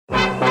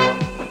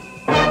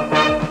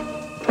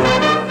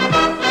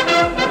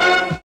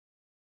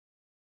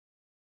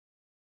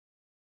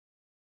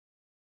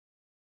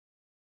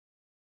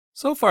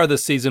So far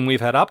this season, we've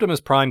had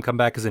Optimus Prime come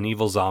back as an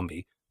evil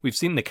zombie, we've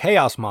seen the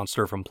Chaos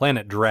Monster from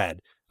Planet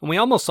Dread, and we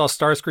almost saw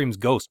Starscream's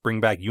ghost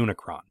bring back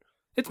Unicron.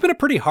 It's been a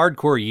pretty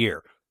hardcore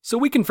year, so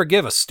we can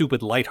forgive a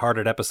stupid,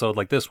 lighthearted episode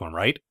like this one,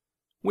 right?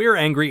 We're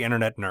angry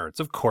internet nerds,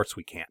 of course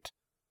we can't.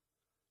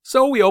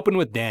 So we open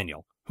with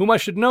Daniel, whom I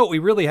should note we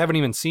really haven't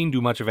even seen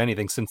do much of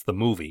anything since the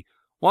movie,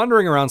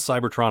 wandering around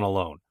Cybertron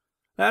alone.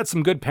 That's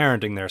some good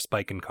parenting there,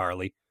 Spike and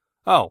Carly.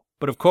 Oh,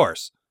 but of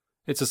course,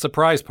 it's a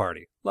surprise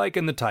party, like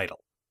in the title.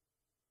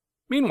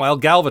 Meanwhile,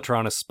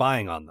 Galvatron is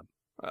spying on them,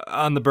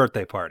 on the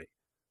birthday party,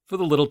 for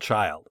the little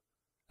child.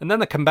 And then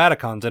the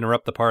Combaticons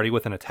interrupt the party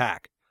with an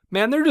attack.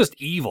 Man, they're just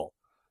evil.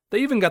 They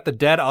even got the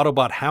dead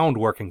Autobot Hound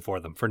working for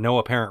them, for no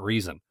apparent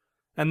reason.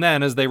 And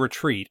then, as they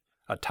retreat,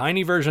 a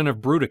tiny version of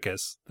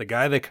Bruticus, the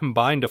guy they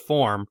combined to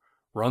form,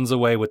 runs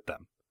away with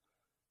them.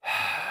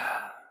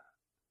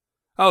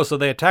 Oh, so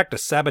they attacked to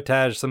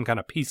sabotage some kind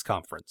of peace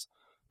conference.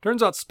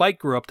 Turns out Spike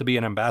grew up to be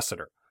an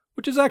ambassador,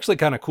 which is actually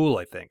kind of cool,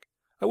 I think.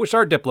 I wish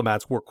our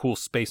diplomats wore cool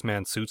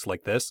spaceman suits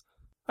like this.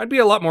 I'd be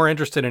a lot more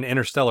interested in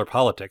interstellar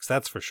politics,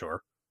 that's for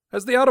sure.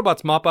 As the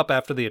Autobots mop up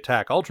after the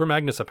attack, Ultra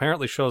Magnus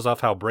apparently shows off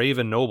how brave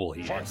and noble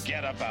he is.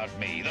 Forget about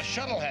me. The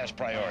shuttle has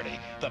priority.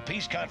 The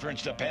peace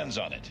conference depends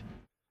on it.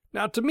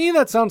 Now, to me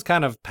that sounds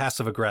kind of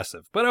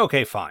passive-aggressive, but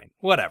okay, fine.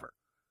 Whatever.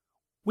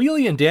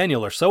 Wheelie and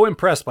Daniel are so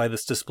impressed by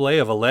this display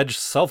of alleged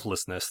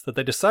selflessness that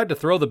they decide to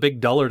throw the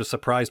big dullard a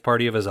surprise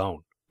party of his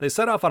own. They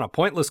set off on a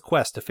pointless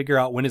quest to figure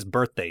out when his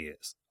birthday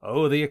is.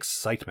 Oh, the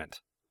excitement.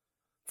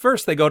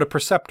 First, they go to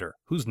Perceptor,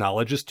 whose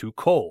knowledge is too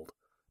cold.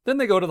 Then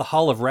they go to the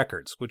Hall of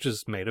Records, which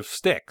is made of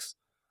sticks.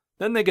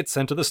 Then they get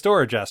sent to the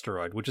storage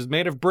asteroid, which is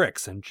made of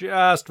bricks and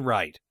just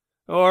right.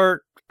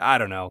 Or, I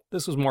don't know,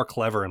 this was more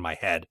clever in my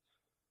head.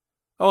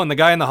 Oh, and the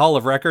guy in the Hall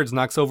of Records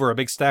knocks over a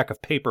big stack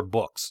of paper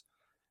books.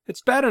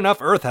 It's bad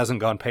enough Earth hasn't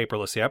gone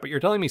paperless yet, but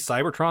you're telling me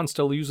Cybertron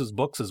still uses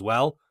books as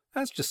well?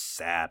 That's just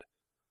sad.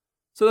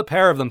 So the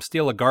pair of them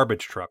steal a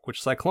garbage truck,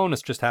 which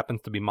Cyclonus just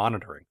happens to be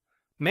monitoring.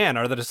 Man,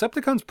 are the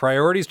Decepticons'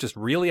 priorities just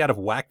really out of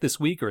whack this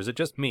week, or is it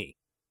just me?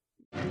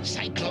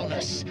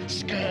 Cyclonus,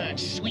 Scourge,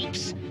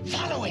 Sweeps,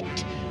 follow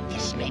it.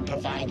 This may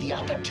provide the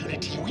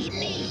opportunity we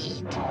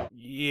need.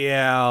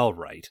 Yeah,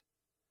 alright.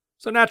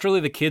 So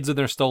naturally the kids in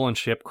their stolen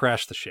ship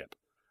crash the ship,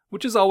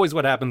 which is always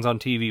what happens on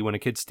TV when a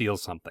kid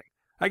steals something.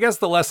 I guess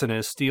the lesson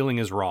is stealing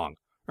is wrong,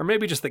 or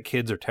maybe just that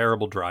kids are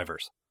terrible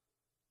drivers.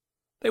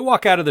 They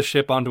walk out of the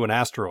ship onto an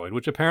asteroid,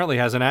 which apparently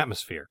has an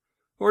atmosphere.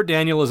 Or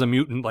Daniel is a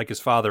mutant like his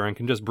father and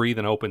can just breathe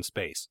in open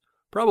space.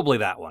 Probably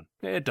that one.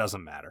 It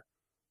doesn't matter.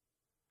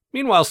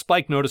 Meanwhile,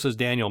 Spike notices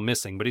Daniel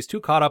missing, but he's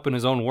too caught up in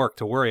his own work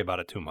to worry about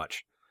it too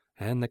much.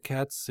 And the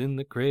cat's in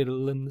the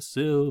cradle and the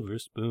silver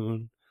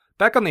spoon.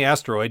 Back on the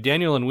asteroid,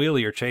 Daniel and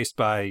Wheelie are chased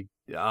by,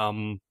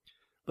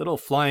 little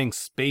flying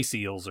space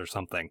eels or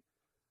something.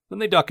 Then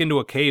they duck into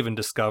a cave and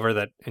discover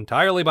that,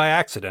 entirely by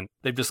accident,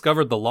 they've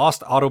discovered the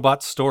lost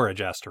Autobot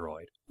storage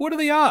asteroid. What are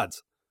the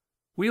odds?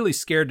 Wheelie's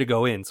scared to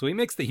go in, so he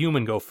makes the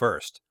human go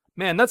first.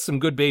 Man, that's some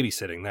good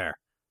babysitting there.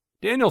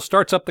 Daniel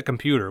starts up the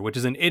computer, which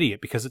is an idiot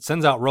because it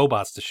sends out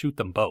robots to shoot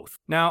them both.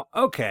 Now,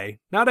 okay,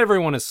 not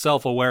everyone is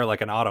self-aware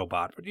like an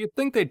Autobot, but you'd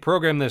think they'd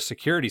program their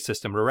security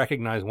system to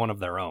recognize one of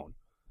their own.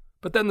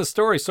 But then the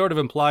story sort of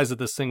implies that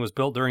this thing was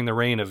built during the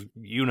reign of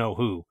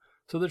you-know-who,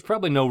 so there's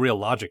probably no real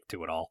logic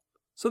to it all.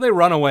 So they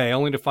run away,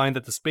 only to find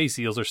that the space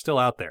eels are still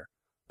out there.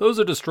 Those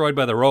are destroyed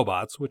by the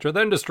robots, which are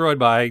then destroyed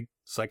by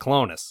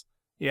Cyclonus.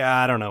 Yeah,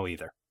 I don't know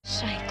either.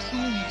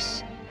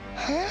 Cyclonus.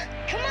 Huh?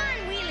 Come on,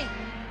 Wheelie.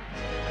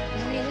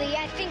 Wheelie,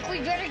 I think we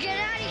better get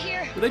out of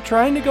here. Are they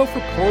trying to go for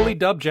poorly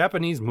dubbed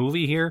Japanese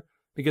movie here?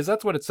 Because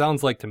that's what it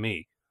sounds like to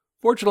me.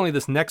 Fortunately,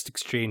 this next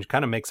exchange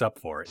kind of makes up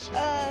for it.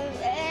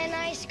 An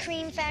ice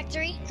cream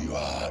factory? You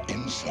are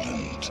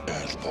insolent,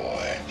 Earth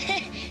Boy.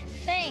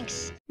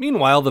 Thanks.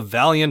 Meanwhile, the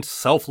valiant,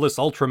 selfless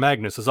Ultra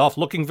Magnus is off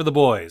looking for the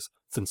boys,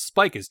 since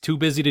Spike is too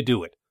busy to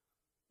do it.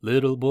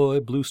 Little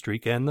boy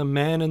Bluestreak and the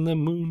man in the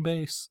moon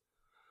base.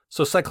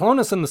 So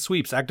Cyclonus and the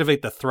Sweeps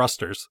activate the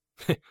thrusters,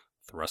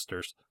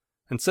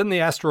 and send the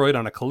asteroid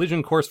on a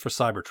collision course for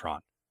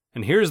Cybertron.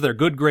 And here's their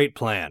great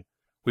plan.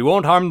 We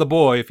won't harm the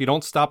boy if you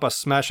don't stop us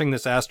smashing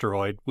this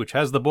asteroid, which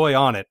has the boy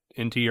on it,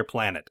 into your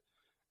planet.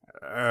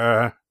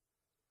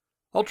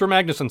 Ultra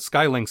Magnus and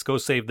Skylynx go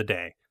save the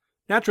day.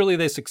 Naturally,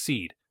 they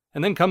succeed,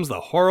 and then comes the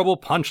horrible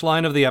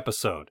punchline of the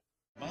episode.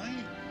 My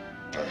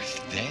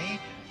birthday?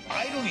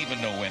 I don't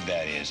even know when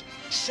that is.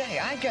 Say,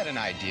 I got an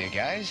idea,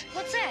 guys.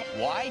 What's that?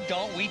 Why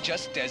don't we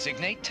just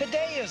designate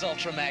today as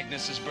Ultra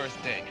Magnus's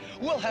birthday?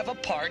 We'll have a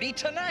party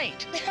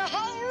tonight.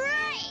 All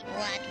right.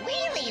 What we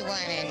really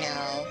want to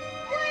know,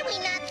 why we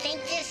not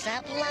think this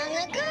up long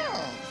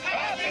ago?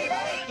 Happy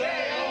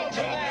birthday,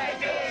 Ultra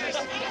Magnus!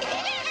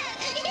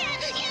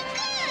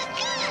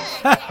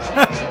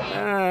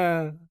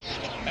 Yeah, good.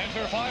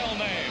 Enter file